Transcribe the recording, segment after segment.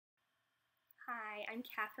Hi, I'm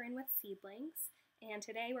Catherine with Seedlings, and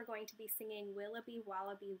today we're going to be singing Willaby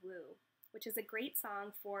Wallaby Woo, which is a great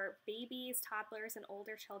song for babies, toddlers, and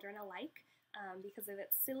older children alike because of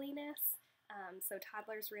its silliness. So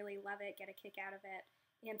toddlers really love it, get a kick out of it.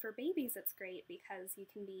 And for babies it's great because you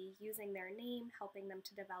can be using their name, helping them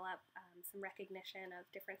to develop some recognition of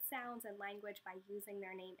different sounds and language by using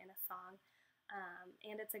their name in a song.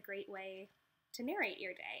 And it's a great way to narrate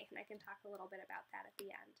your day, and I can talk a little bit about that at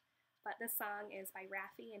the end. But this song is by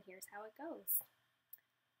Raffi, and here's how it goes.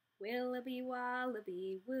 Willaby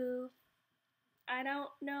Wallaby Woo, I don't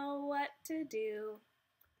know what to do.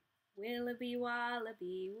 Willaby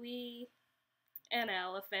Wallaby Wee, an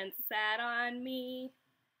elephant sat on me.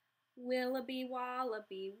 Willaby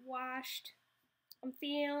Wallaby washed, I'm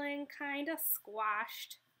feeling kinda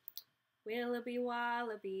squashed. Willaby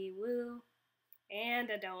Wallaby Woo,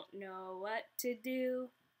 and I don't know what to do.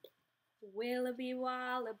 Willaby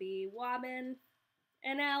Wallaby Wobbin,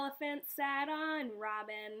 an elephant sat on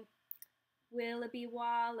Robin. Willaby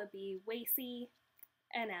Wallaby Wacy,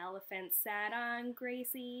 an elephant sat on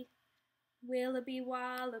Gracie. Willaby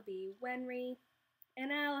Wallaby Wenry,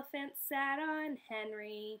 an elephant sat on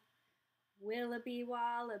Henry. Willaby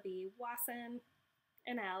Wallaby Wasson,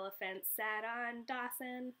 an elephant sat on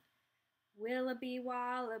Dawson. Willaby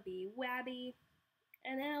Wallaby Wabby,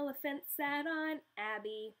 an elephant sat on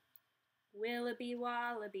Abby. Willaby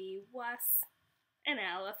Wallaby Wuss, an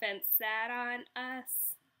elephant sat on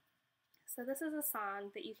us. So this is a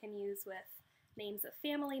song that you can use with names of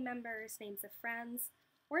family members, names of friends,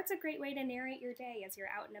 or it's a great way to narrate your day as you're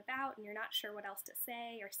out and about and you're not sure what else to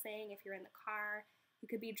say or sing if you're in the car. You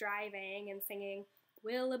could be driving and singing,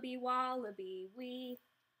 Willaby Wallaby Wee,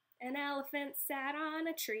 an elephant sat on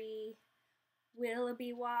a tree.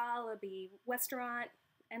 Willaby Wallaby Restaurant,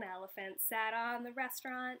 an elephant sat on the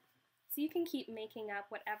restaurant. So you can keep making up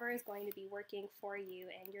whatever is going to be working for you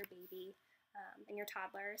and your baby and your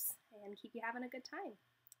toddlers and keep you having a good time.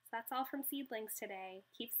 So that's all from Seedlings today.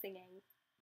 Keep singing.